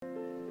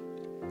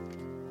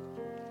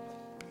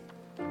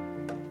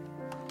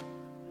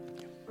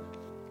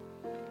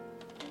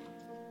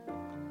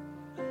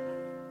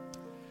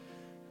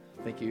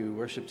Thank you,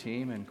 worship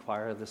team and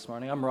choir this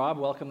morning. I'm Rob.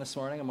 Welcome this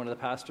morning. I'm one of the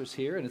pastors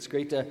here, and it's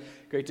great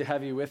to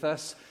have you with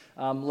us.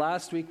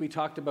 Last week we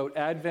talked about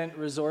Advent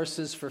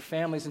resources for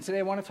families, and today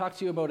I want to talk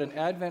to you about an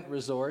Advent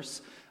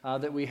resource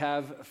that we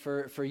have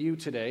for you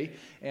today.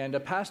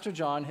 And Pastor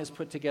John has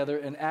put together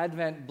an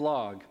Advent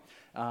blog,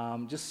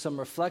 just some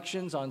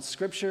reflections on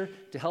Scripture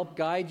to help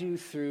guide you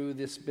through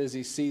this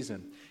busy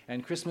season.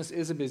 And Christmas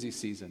is a busy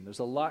season. There's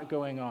a lot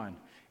going on.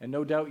 And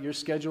no doubt your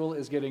schedule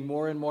is getting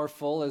more and more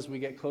full as we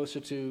get closer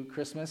to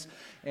Christmas.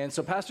 And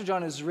so Pastor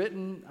John has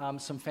written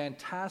some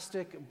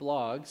fantastic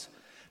blogs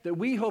that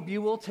we hope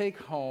you will take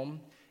home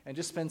and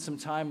just spend some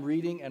time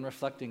reading and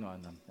reflecting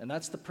on them. And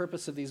that's the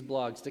purpose of these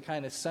blogs, to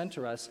kind of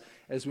center us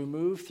as we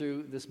move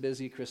through this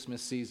busy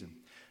Christmas season.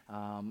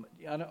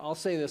 I'll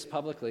say this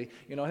publicly.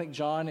 I think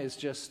John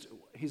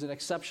he's an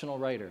exceptional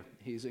writer.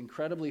 He's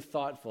incredibly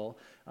thoughtful,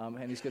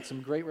 and he's got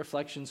some great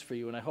reflections for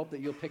you, and I hope that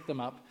you'll pick them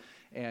up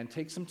and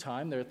take some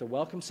time. They're at the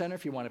Welcome Center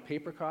if you want a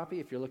paper copy.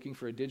 If you're looking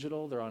for a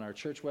digital, they're on our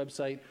church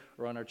website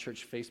or on our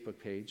church Facebook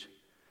page.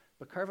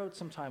 But carve out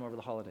some time over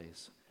the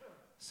holidays.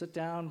 Sit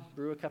down,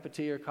 brew a cup of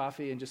tea or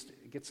coffee, and just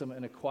get some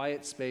in a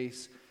quiet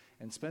space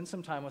and spend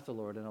some time with the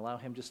Lord and allow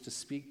Him just to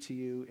speak to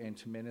you and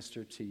to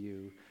minister to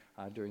you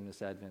during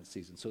this Advent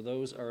season. So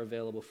those are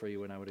available for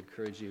you, and I would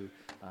encourage you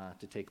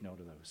to take note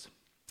of those.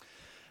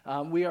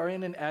 We are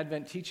in an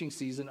Advent teaching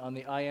season on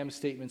the I am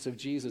statements of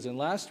Jesus. And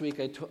last week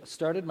I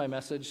started my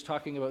message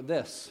talking about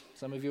this.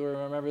 Some of you will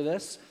remember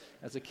this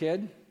as a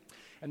kid.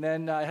 And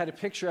then I had a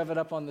picture of it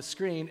up on the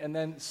screen. And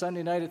then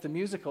Sunday night at the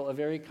musical, a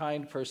very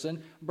kind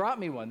person brought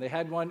me one. They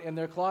had one in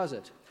their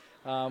closet,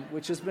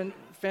 which has been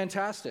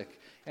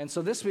fantastic. And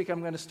so this week I'm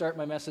going to start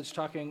my message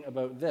talking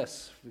about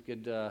this. If we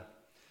could...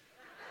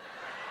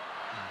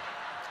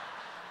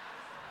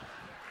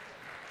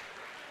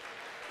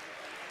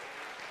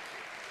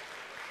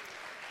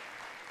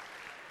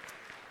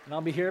 And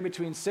I'll be here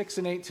between 6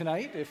 and 8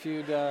 tonight if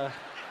you'd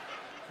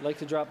like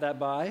to drop that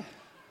by.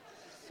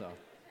 So,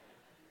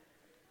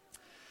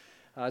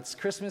 it's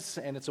Christmas,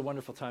 and it's a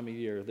wonderful time of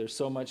year. There's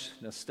so much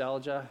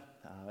nostalgia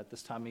at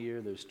this time of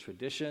year. There's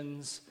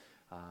traditions,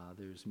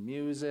 there's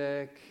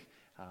music,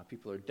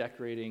 people are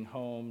decorating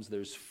homes,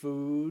 there's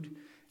food,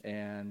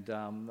 and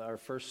our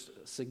first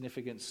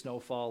significant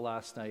snowfall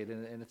last night,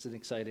 and it's an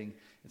exciting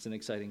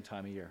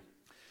time of year.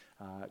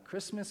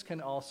 Christmas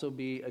can also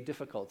be a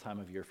difficult time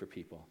of year for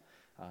people.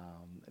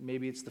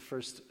 Maybe it's the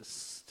first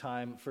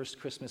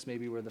Christmas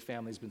maybe where the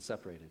family's been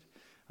separated.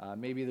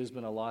 Maybe there's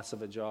been a loss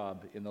of a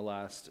job in the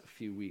last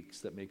few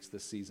weeks that makes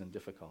this season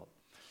difficult.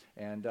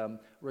 And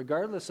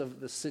regardless of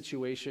the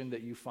situation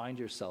that you find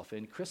yourself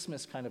in,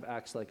 Christmas kind of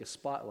acts like a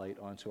spotlight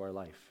onto our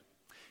life.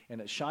 And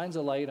it shines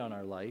a light on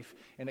our life,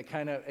 and it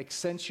kind of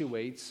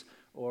accentuates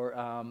or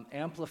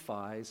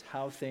amplifies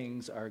how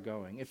things are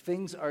going. If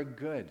things are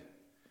good,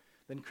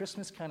 then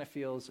Christmas kind of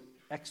feels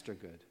extra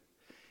good.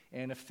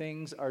 And if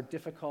things are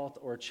difficult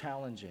or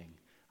challenging,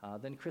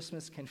 then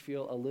Christmas can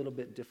feel a little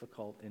bit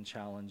difficult and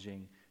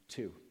challenging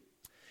too.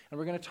 And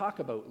we're going to talk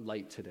about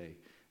light today.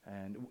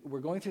 And we're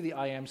going through the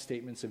I am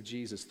statements of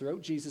Jesus.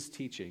 Throughout Jesus'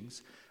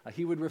 teachings,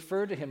 he would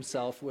refer to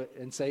himself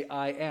and say,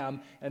 I am,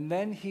 and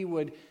then he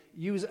would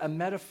use a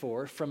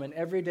metaphor from an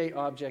everyday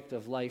object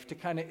of life to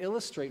kind of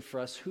illustrate for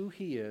us who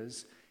he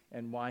is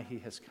and why he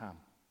has come.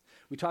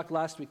 We talked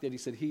last week that he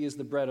said he is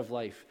the bread of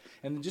life.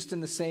 And just in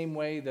the same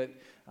way that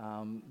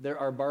there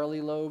are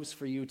barley loaves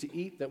for you to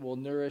eat that will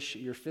nourish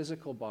your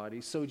physical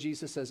body, so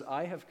Jesus says,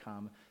 I have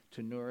come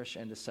to nourish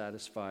and to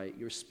satisfy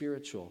your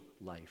spiritual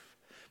life.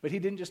 But he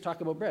didn't just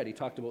talk about bread. He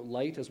talked about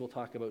light, as we'll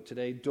talk about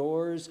today,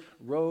 doors,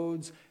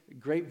 roads,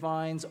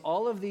 grapevines,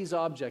 all of these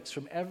objects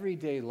from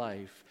everyday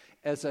life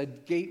as a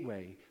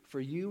gateway for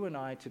you and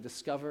I to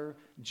discover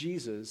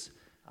Jesus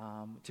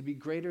to be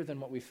greater than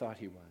what we thought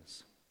he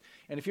was.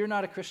 And if you're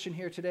not a Christian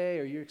here today,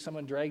 or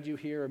someone dragged you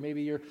here, or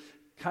maybe you're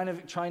kind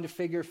of trying to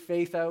figure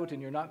faith out and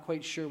you're not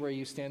quite sure where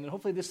you stand, then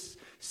hopefully this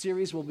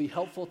series will be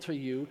helpful to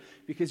you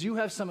because you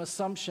have some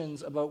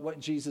assumptions about what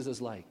Jesus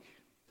is like,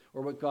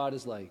 or what God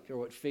is like, or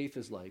what faith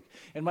is like.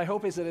 And my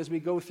hope is that as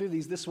we go through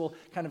these, this will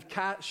kind of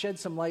shed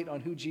some light on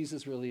who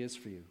Jesus really is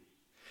for you.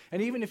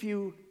 And even if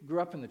you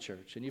grew up in the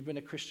church and you've been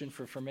a Christian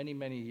for many,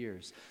 many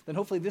years, then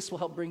hopefully this will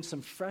help bring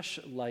some fresh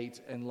light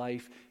and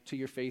life to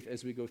your faith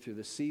as we go through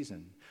this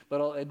season.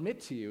 But I'll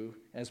admit to you,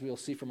 as we'll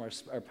see from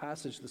our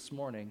passage this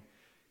morning,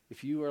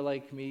 if you are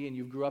like me and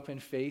you grew up in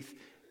faith,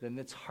 then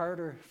it's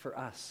harder for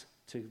us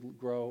to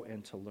grow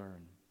and to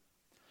learn.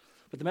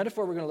 But the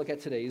metaphor we're going to look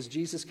at today is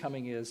Jesus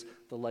coming is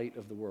the light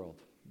of the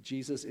world.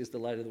 Jesus is the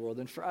light of the world.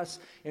 And for us,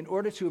 in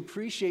order to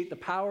appreciate the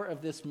power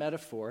of this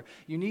metaphor,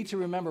 you need to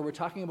remember we're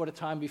talking about a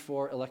time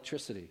before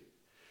electricity,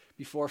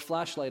 before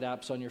flashlight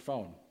apps on your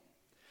phone,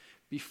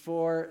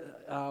 before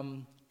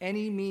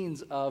any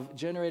means of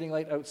generating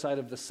light outside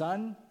of the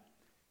sun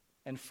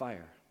and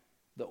fire.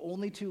 The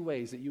only two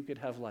ways that you could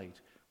have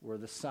light were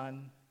the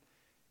sun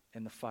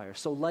and the fire.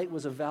 So light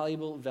was a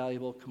valuable,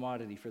 valuable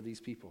commodity for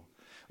these people.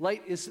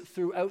 Light is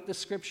throughout the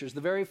scriptures.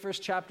 The very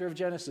first chapter of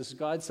Genesis,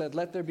 God said,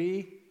 let there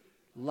be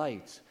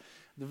light.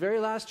 The very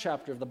last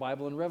chapter of the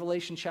Bible, in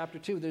Revelation chapter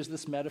 2, there's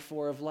this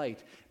metaphor of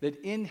light,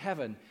 that in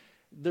heaven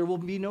there will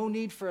be no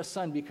need for a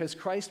sun because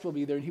Christ will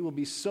be there and he will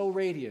be so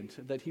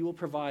radiant that he will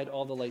provide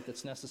all the light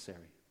that's necessary.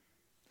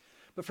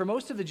 But for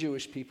most of the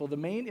Jewish people, the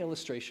main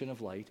illustration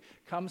of light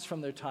comes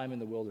from their time in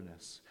the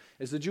wilderness.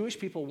 As the Jewish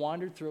people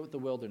wandered throughout the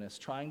wilderness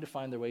trying to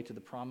find their way to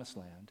the promised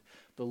land,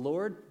 the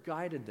Lord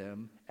guided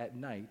them at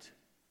night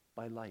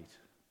by light.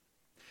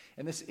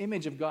 And this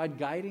image of God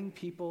guiding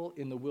people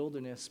in the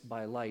wilderness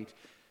by light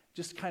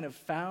just kind of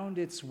found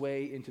its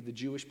way into the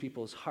Jewish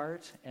people's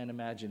heart and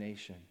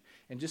imagination,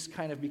 and just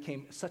kind of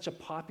became such a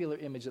popular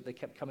image that they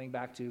kept coming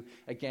back to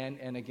again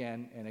and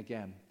again and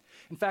again.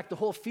 In fact, the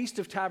whole Feast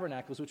of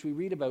Tabernacles, which we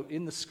read about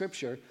in the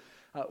Scripture,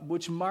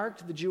 which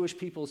marked the Jewish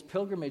people's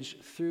pilgrimage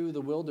through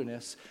the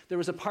wilderness, there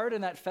was a part in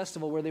that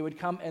festival where they would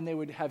come and they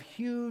would have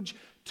huge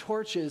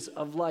torches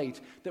of light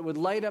that would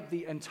light up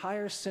the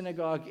entire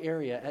synagogue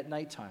area at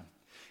nighttime.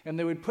 And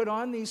they would put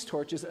on these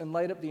torches and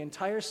light up the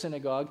entire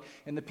synagogue,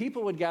 and the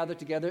people would gather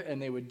together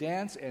and they would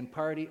dance and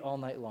party all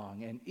night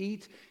long and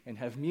eat and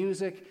have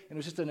music. And it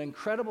was just an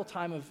incredible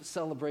time of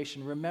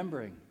celebration,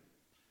 remembering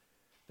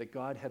that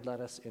God had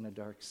led us in a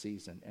dark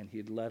season and he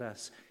had led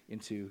us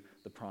into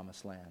the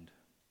promised land.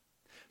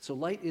 So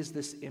light is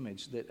this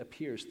image that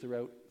appears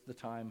throughout the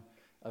time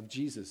of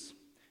Jesus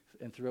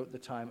and throughout the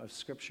time of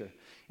Scripture.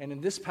 And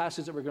in this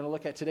passage that we're going to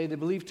look at today, they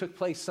believe took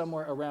place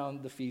somewhere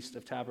around the Feast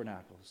of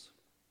Tabernacles.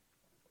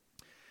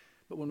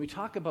 But when we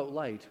talk about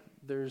light,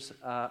 there's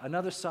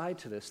another side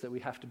to this that we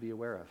have to be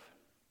aware of.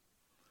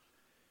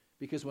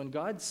 Because when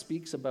God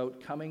speaks about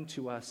coming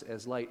to us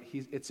as light,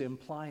 it's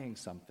implying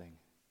something.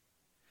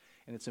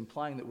 And it's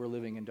implying that we're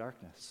living in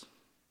darkness.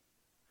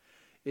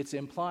 It's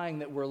implying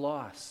that we're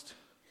lost.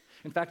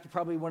 In fact,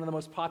 probably one of the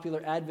most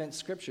popular Advent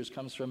scriptures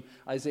comes from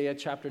Isaiah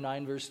chapter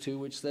 9, verse 2,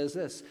 which says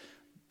this: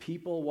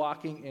 people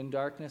walking in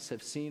darkness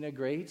have seen a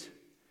great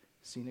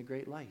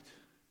light.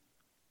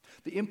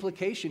 The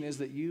implication is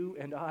that you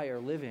and I are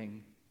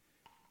living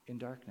in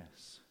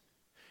darkness.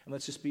 And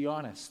let's just be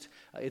honest.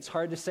 It's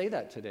hard to say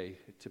that today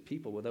to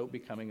people without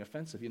becoming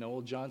offensive. You know,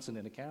 old Johnson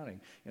in accounting,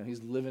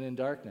 he's living in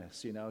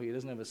darkness. He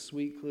doesn't have a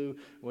sweet clue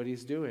what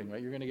he's doing,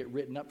 right? You're going to get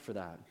written up for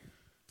that.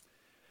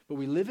 But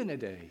we live in a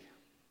day.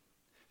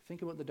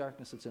 Think about the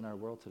darkness that's in our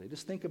world today.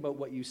 Just think about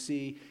what you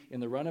see in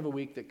the run of a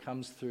week that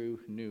comes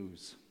through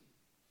news.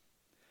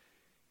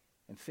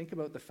 And think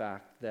about the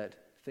fact that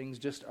things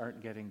just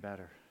aren't getting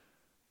better.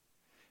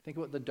 Think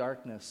about the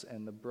darkness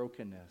and the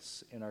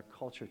brokenness in our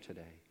culture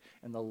today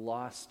and the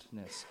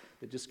lostness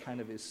that just kind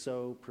of is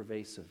so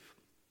pervasive.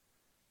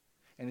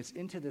 And it's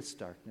into this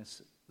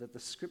darkness that the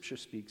Scripture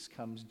speaks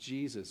comes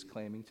Jesus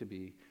claiming to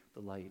be the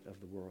light of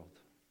the world.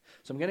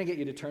 So I'm going to get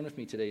you to turn with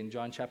me today in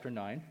John chapter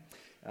 9.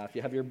 If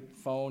you have your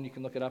phone, you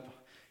can look it up.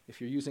 If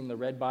you're using the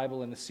red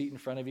Bible in the seat in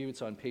front of you,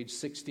 it's on page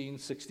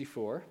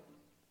 1664.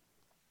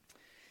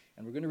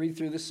 And we're going to read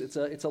through this.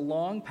 It's a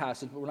long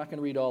passage, but we're not going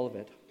to read all of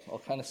it. I'll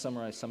kind of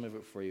summarize some of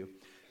it for you.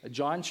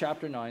 John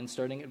chapter 9,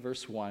 starting at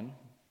verse 1.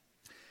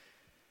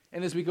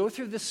 And as we go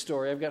through this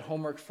story, I've got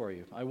homework for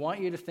you. I want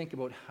you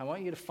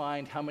to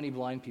find how many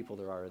blind people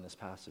there are in this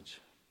passage.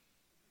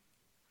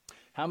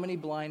 How many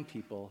blind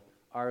people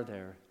are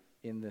there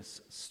in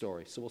this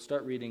story? So we'll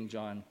start reading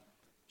John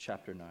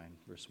chapter 9,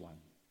 verse 1.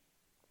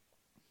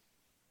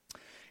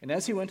 And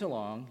as he went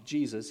along,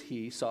 Jesus,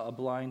 he saw a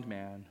blind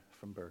man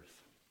from birth.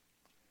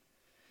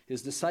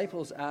 His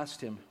disciples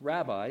asked him,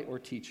 "Rabbi," or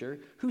teacher,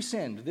 "who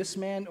sinned, this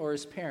man or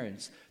his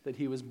parents, that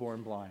he was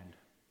born blind?"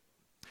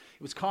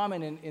 It was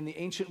common in the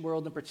ancient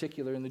world in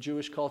particular, in the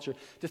Jewish culture,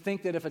 to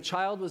think that if a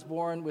child was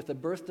born with a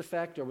birth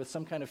defect or with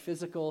some kind of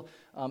physical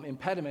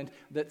impediment,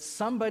 that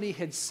somebody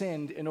had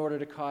sinned in order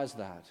to cause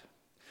that.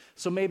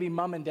 So maybe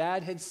mom and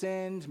dad had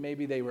sinned,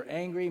 maybe they were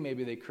angry,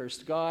 maybe they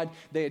cursed God.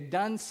 They had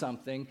done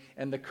something,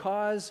 and the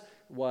cause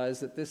was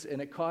that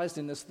it caused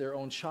in this their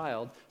own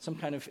child some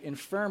kind of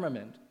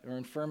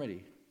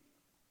infirmity.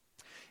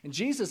 And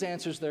Jesus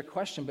answers their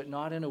question, but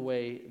not in a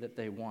way that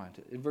they want.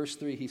 In verse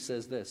 3, he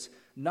says this: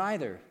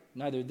 Neither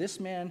this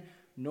man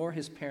nor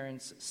his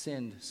parents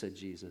sinned, said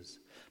Jesus,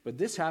 but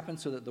this happened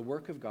so that the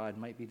work of God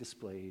might be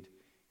displayed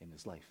in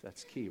his life.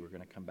 That's key. We're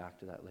going to come back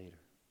to that later.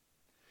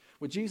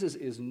 What Jesus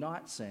is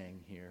not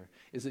saying here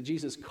is that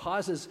Jesus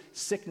causes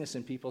sickness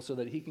in people so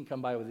that he can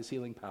come by with his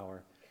healing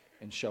power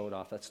and show it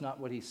off. That's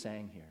not what he's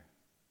saying here.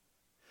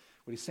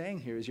 What he's saying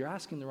here is you're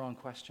asking the wrong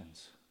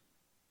questions.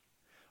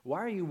 Why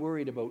are you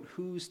worried about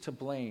who's to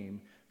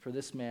blame for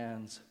this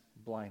man's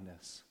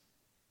blindness?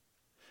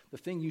 The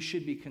thing you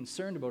should be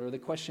concerned about, or the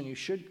question you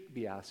should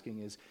be asking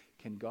is,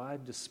 can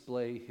God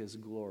display his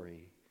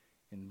glory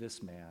in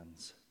this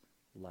man's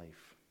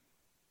life?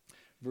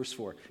 Verse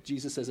 4,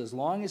 Jesus says, as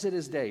long as it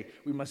is day,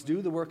 we must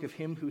do the work of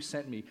him who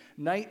sent me.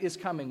 Night is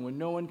coming when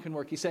no one can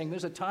work. He's saying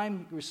there's a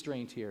time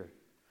restraint here.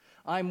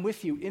 I'm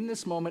with you in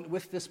this moment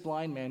with this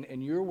blind man,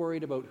 and you're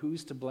worried about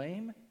who's to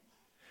blame?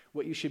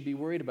 What you should be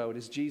worried about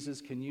is,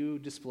 Jesus, can you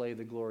display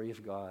the glory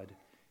of God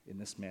in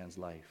this man's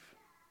life?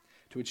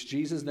 To which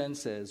Jesus then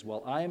says,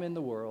 while I am in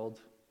the world,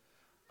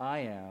 I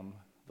am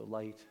the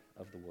light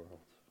of the world.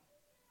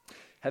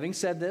 Having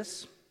said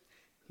this,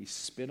 he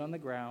spit on the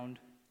ground,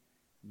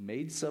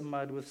 made some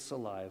mud with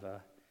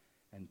saliva,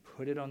 and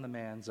put it on the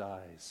man's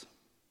eyes.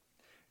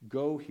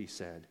 Go, he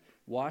said,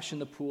 wash in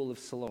the pool of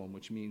Siloam,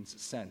 which means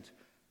sent.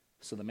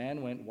 So the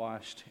man went,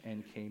 washed,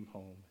 and came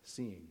home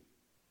seeing.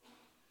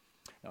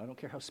 Now, I don't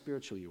care how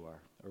spiritual you are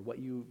or what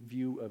your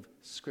view of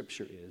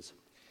Scripture is.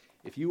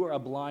 If you are a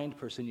blind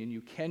person and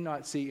you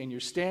cannot see and you're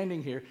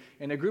standing here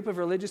and a group of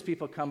religious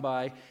people come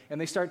by and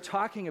they start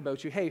talking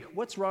about you, hey,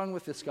 what's wrong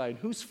with this guy and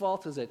whose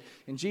fault is it?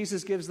 And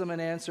Jesus gives them an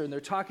answer and they're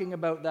talking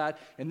about that.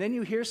 And then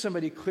you hear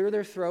somebody clear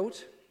their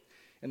throat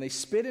and they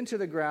spit into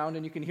the ground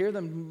and you can hear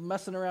them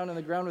messing around on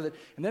the ground with it.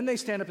 And then they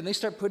stand up and they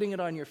start putting it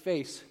on your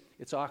face.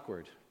 It's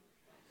awkward.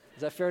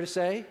 Is that fair to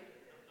say?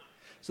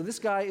 So this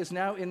guy is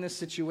now in this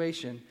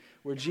situation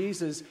where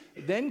Jesus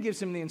then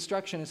gives him the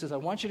instruction and says, I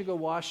want you to go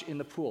wash in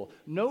the pool.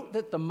 Note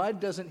that the mud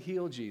doesn't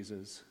heal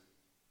Jesus.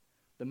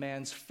 The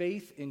man's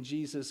faith in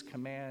Jesus'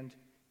 command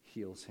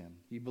heals him.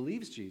 He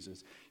believes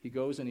Jesus. He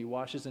goes and he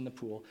washes in the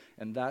pool,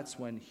 and that's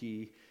when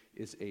he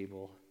is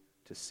able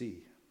to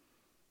see.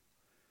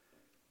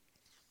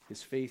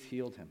 His faith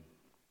healed him.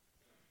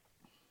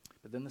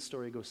 But then the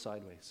story goes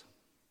sideways.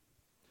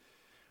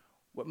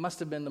 What must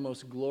have been the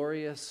most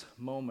glorious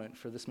moment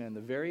for this man, the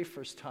very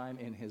first time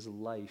in his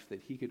life that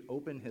he could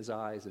open his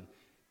eyes and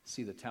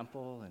see the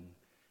temple and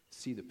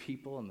see the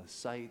people and the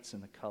sights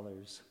and the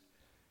colors,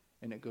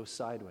 and it goes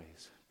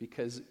sideways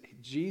because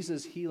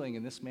Jesus' healing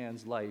in this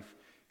man's life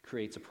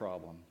creates a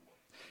problem.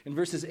 In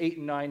verses 8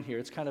 and 9 here,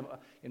 it's kind of,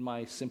 in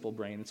my simple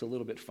brain, it's a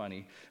little bit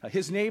funny.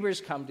 His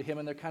neighbors come to him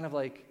and they're kind of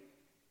like,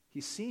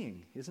 he's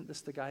seeing. Isn't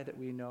this the guy that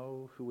we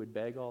know who would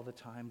beg all the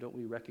time? Don't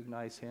we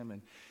recognize him?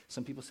 And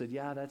some people said,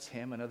 yeah, that's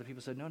him. And other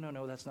people said,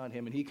 no, that's not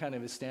him. And he kind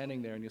of is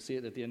standing there, and you'll see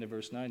it at the end of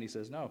verse 9. He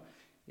says, no,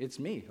 it's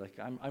me. Like,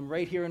 I'm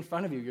right here in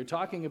front of you. You're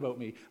talking about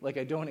me like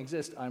I don't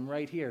exist. I'm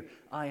right here.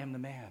 I am the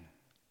man.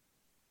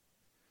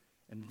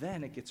 And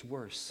then it gets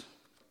worse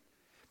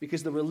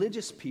because the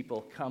religious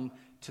people come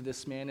to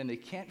this man, and they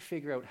can't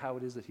figure out how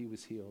it is that he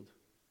was healed.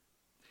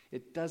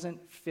 It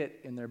doesn't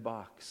fit in their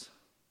box.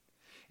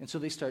 And so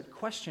they start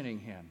questioning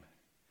him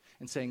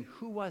and saying,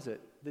 who was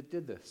it that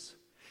did this?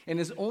 And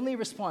his only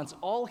response,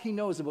 all he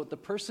knows about the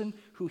person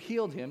who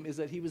healed him, is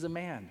that he was a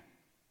man.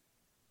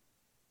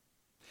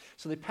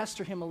 So they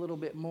pester him a little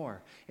bit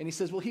more. And he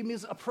says, well, he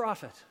is a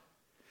prophet.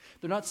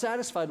 They're not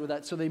satisfied with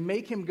that, so they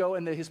make him go,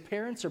 and his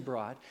parents are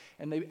brought,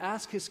 and they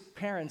ask his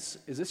parents,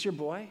 is this your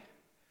boy?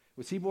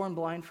 Was he born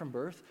blind from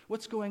birth?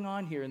 What's going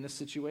on here in this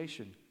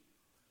situation?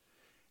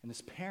 And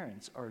his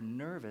parents are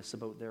nervous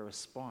about their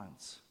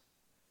response,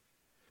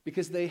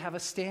 because they have a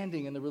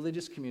standing in the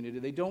religious community.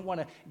 They don't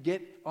want to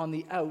get on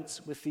the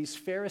outs with these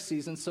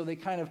Pharisees, and so they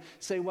kind of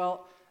say,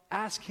 well,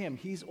 ask him.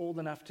 He's old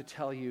enough to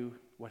tell you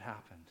what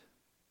happened.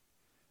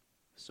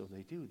 So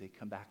they do. They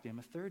come back to him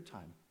a third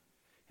time,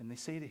 and they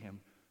say to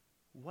him,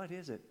 what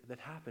is it that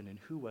happened, and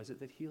who was it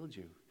that healed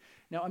you?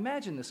 Now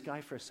imagine this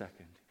guy for a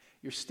second.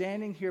 You're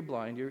standing here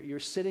blind. You're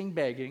sitting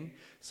begging.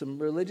 Some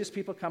religious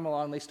people come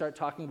along. They start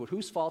talking about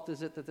whose fault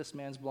is it that this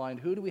man's blind?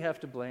 Who do we have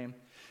to blame?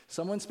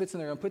 Someone spits in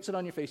there and puts it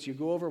on your face. You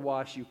go over,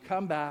 wash. You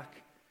come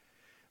back.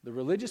 The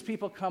religious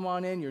people come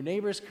on in. Your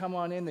neighbors come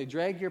on in. They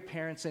drag your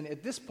parents in.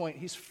 At this point,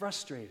 he's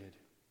frustrated.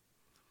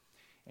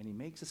 And he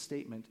makes a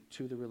statement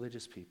to the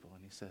religious people.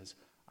 And he says,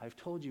 I've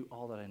told you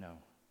all that I know.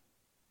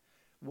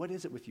 What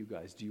is it with you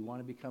guys? Do you want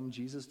to become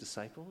Jesus'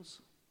 disciples?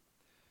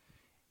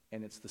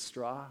 And it's the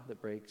straw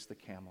that breaks the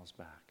camel's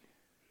back.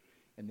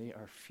 And they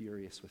are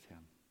furious with him.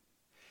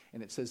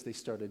 And it says they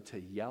started to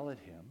yell at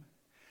him.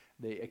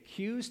 They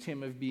accused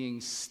him of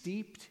being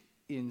steeped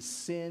in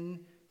sin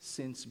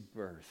since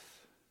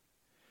birth,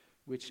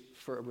 which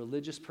for a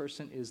religious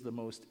person is the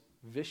most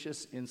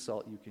vicious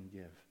insult you can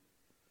give.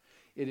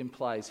 It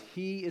implies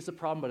he is the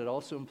problem, but it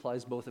also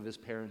implies both of his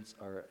parents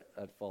are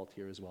at fault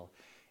here as well.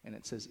 And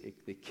it says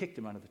they kicked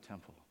him out of the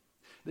temple.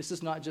 This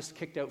is not just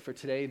kicked out for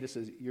today. This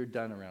is, you're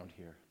done around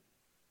here.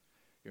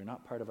 You're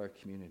not part of our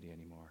community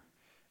anymore.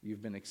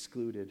 You've been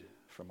excluded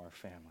from our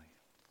family.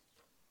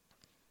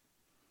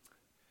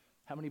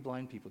 How many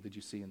blind people did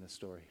you see in this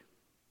story?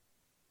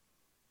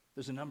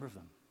 There's a number of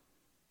them.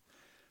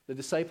 The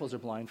disciples are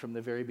blind from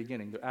the very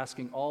beginning. They're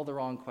asking all the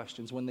wrong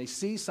questions. When they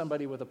see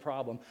somebody with a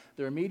problem,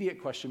 their immediate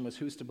question was,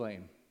 who's to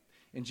blame?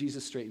 And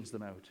Jesus straightens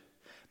them out.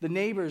 The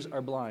neighbors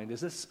are blind.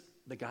 Is this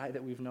the guy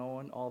that we've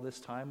known all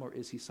this time, or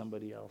is he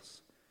somebody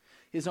else?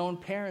 His own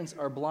parents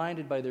are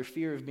blinded by their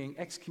fear of being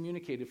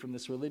excommunicated from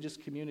this religious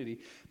community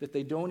that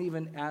they don't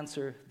even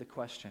answer the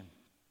question.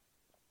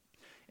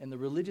 And the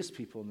religious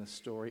people in this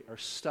story are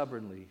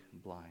stubbornly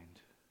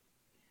blind.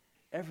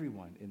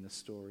 Everyone in this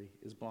story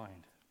is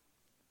blind.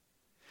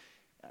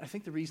 I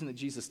think the reason that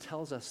Jesus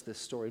tells us this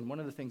story, and one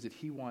of the things that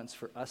he wants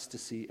for us to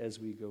see as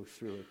we go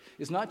through it,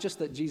 is not just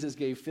that Jesus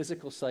gave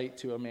physical sight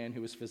to a man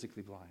who was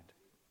physically blind,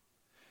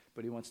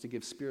 but he wants to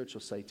give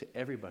spiritual sight to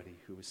everybody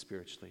who is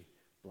spiritually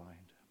blind.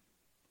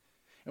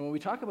 And when we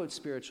talk about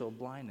spiritual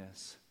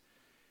blindness,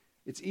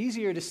 it's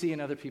easier to see in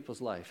other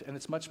people's life, and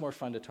it's much more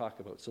fun to talk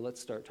about. So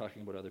let's start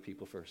talking about other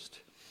people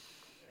first.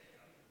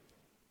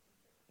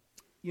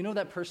 You know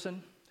that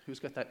person who's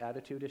got that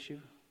attitude issue?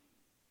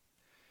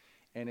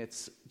 And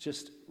it's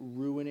just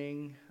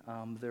ruining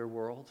their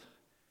world,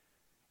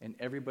 and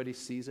everybody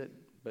sees it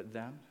but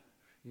them?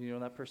 You know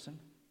that person?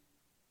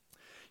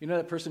 You know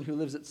that person who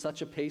lives at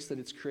such a pace that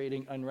it's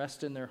creating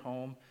unrest in their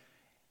home,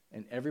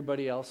 and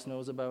everybody else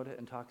knows about it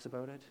and talks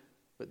about it,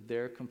 but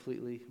they're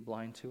completely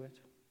blind to it?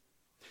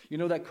 You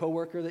know that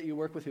coworker that you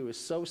work with who is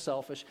so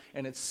selfish,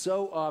 and it's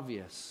so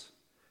obvious,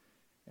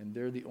 and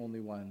they're the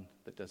only one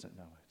that doesn't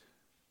know it?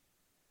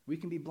 We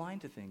can be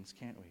blind to things,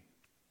 can't we?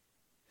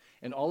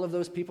 And all of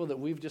those people that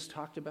we've just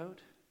talked about,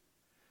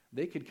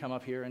 they could come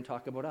up here and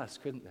talk about us,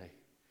 couldn't they?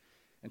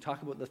 And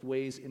talk about the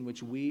ways in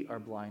which we are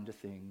blind to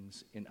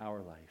things in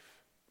our life.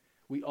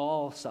 We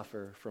all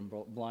suffer from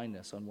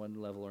blindness on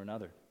one level or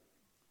another.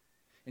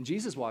 And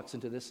Jesus walks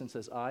into this and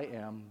says, I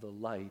am the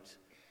light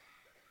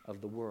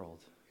of the world.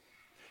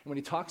 And when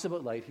he talks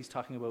about light, he's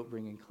talking about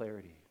bringing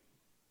clarity.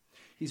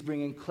 He's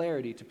bringing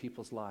clarity to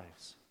people's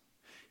lives.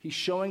 He's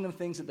showing them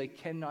things that they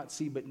cannot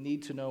see but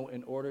need to know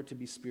in order to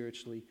be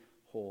spiritually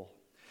whole.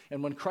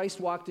 And when Christ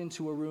walked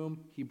into a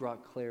room, he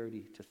brought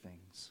clarity to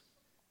things.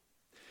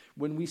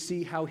 When we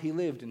see how he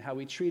lived and how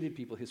he treated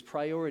people, his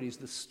priorities,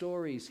 the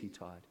stories he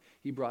taught,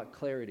 he brought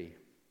clarity.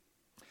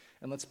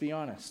 And let's be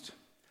honest,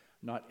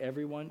 not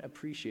everyone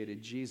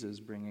appreciated Jesus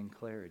bringing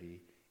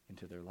clarity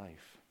into their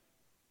life.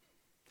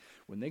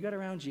 When they got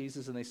around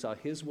Jesus and they saw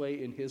his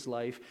way in his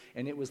life,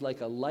 and it was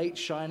like a light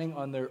shining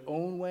on their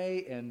own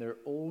way and their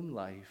own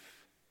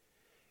life,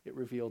 it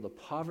revealed a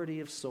poverty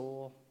of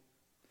soul.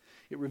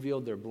 It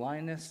revealed their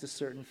blindness to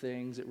certain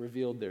things. It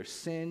revealed their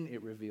sin.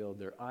 It revealed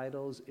their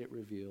idols. It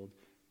revealed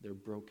their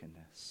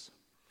brokenness.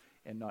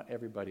 And not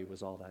everybody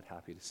was all that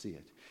happy to see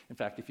it. In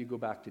fact, if you go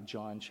back to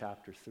John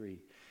chapter 3,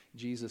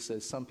 Jesus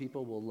says some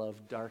people will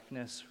love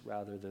darkness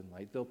rather than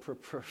light. They'll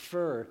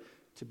prefer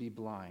to be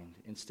blind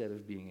instead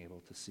of being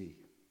able to see.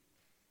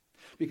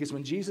 Because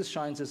when Jesus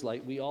shines his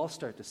light, we all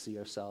start to see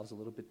ourselves a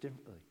little bit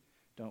differently,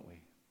 don't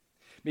we?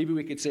 Maybe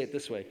we could say it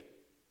this way.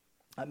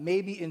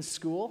 Maybe in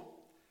school,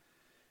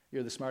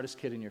 you're the smartest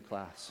kid in your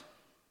class.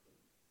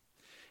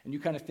 And you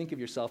kind of think of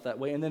yourself that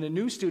way. And then a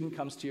new student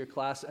comes to your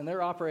class, and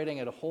they're operating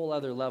at a whole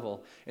other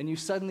level. And you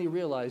suddenly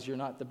realize you're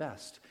not the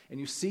best. And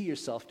you see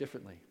yourself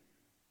differently.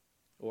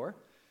 Or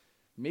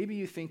maybe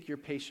you think you're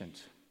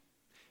patient.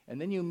 And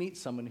then you meet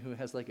someone who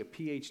has like a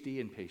PhD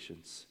in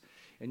patience.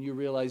 And you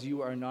realize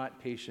you are not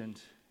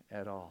patient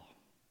at all.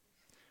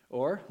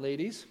 Or,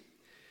 ladies,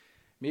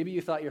 maybe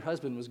you thought your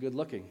husband was good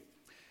looking.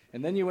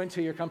 And then you went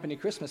to your company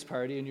Christmas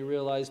party and you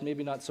realized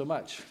maybe not so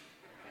much.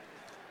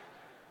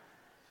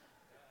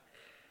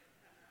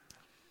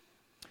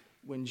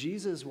 When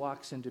Jesus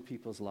walks into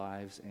people's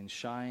lives and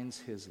shines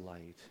his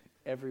light,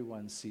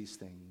 everyone sees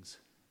things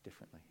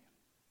differently.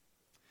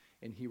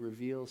 And he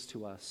reveals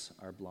to us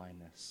our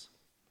blindness.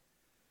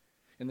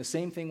 And the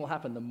same thing will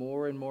happen. The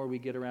more and more we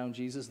get around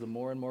Jesus, the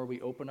more and more we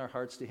open our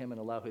hearts to him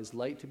and allow his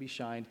light to be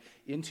shined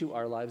into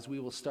our lives, we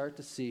will start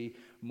to see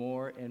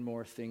more and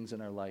more things in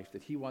our life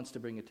that he wants to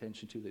bring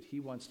attention to, that he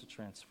wants to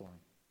transform.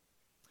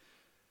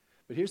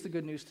 But here's the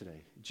good news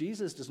today.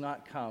 Jesus does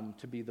not come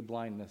to be the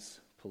blindness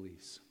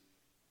police.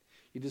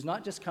 He does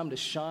not just come to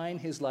shine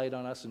his light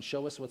on us and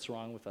show us what's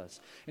wrong with us.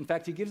 In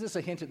fact, he gives us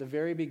a hint at the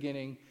very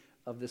beginning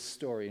of this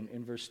story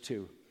in verse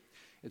 2.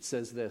 It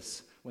says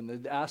this, when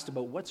they're asked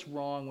about what's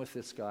wrong with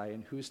this guy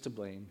and who's to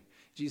blame,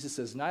 Jesus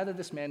says, neither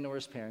this man nor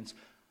his parents,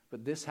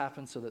 but this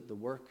happened so that the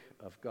work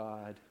of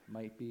God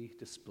might be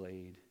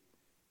displayed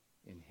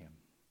in him.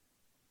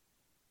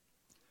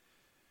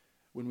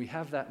 When we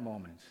have that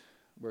moment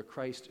where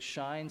Christ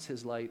shines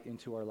his light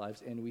into our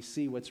lives and we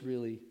see what's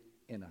really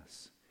in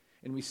us,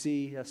 and we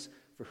see us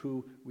for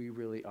who we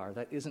really are,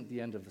 that isn't the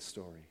end of the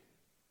story.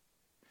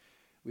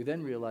 We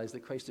then realize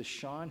that Christ has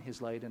shone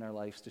his light in our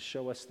lives to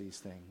show us these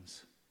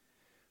things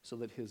so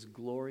that his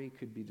glory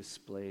could be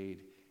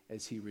displayed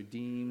as he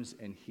redeems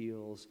and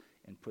heals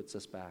and puts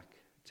us back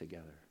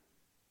together.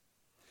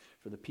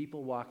 For the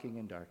people walking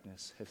in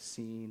darkness have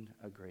seen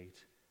a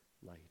great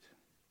light.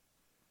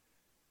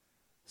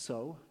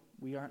 So,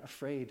 we aren't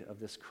afraid of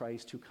this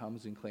Christ who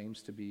comes and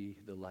claims to be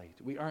the light.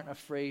 We aren't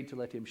afraid to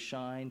let him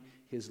shine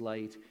his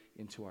light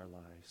into our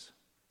lives,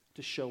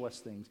 to show us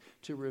things,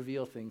 to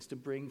reveal things, to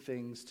bring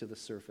things to the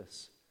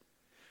surface.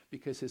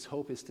 Because his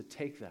hope is to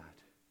take that,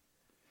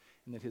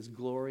 and that his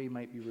glory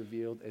might be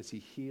revealed as he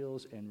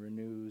heals and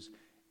renews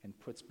and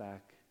puts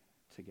back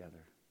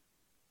together.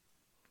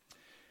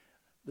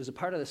 There's a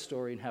part of the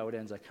story and how it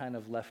ends. I kind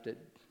of left it,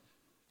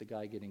 the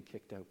guy getting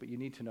kicked out. But you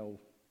need to know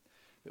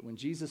that when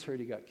Jesus heard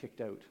he got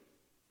kicked out,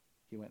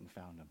 he went and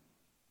found him.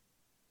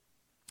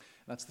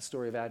 That's the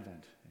story of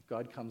Advent.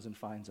 God comes and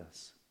finds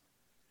us.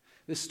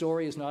 This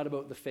story is not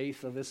about the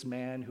faith of this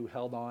man who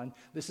held on.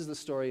 This is the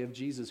story of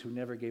Jesus who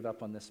never gave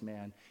up on this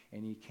man,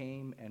 and he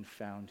came and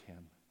found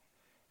him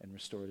and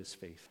restored his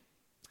faith.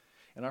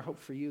 And our hope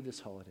for you this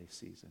holiday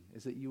season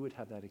is that you would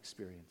have that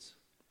experience.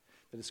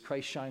 That as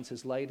Christ shines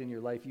his light in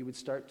your life, you would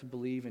start to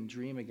believe and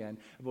dream again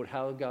about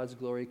how God's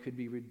glory could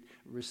be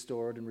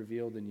restored and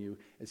revealed in you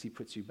as he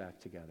puts you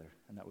back together.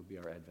 And that would be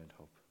our Advent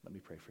hope. Let me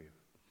pray for you.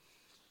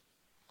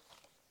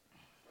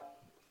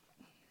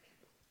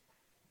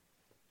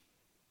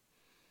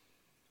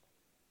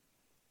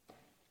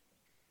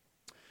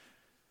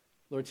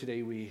 Lord,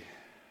 today we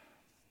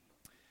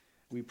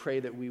pray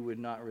that we would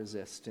not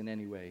resist in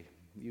any way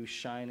you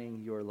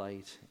shining your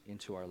light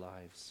into our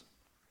lives.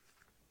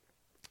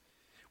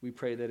 We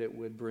pray that it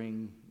would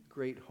bring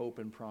great hope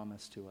and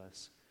promise to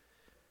us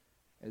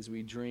as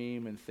we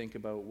dream and think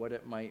about what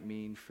it might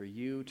mean for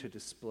you to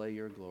display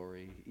your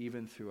glory,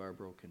 even through our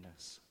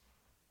brokenness.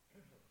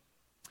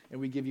 And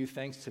we give you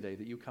thanks today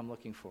that you come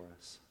looking for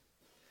us.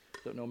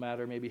 That no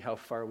matter maybe how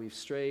far we've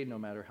strayed, no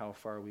matter how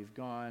far we've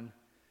gone,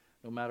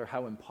 no matter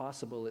how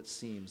impossible it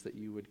seems, that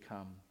you would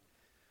come.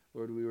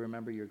 Lord, we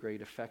remember your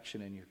great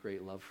affection and your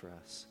great love for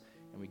us,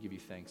 and we give you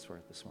thanks for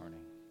it this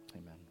morning.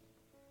 Amen.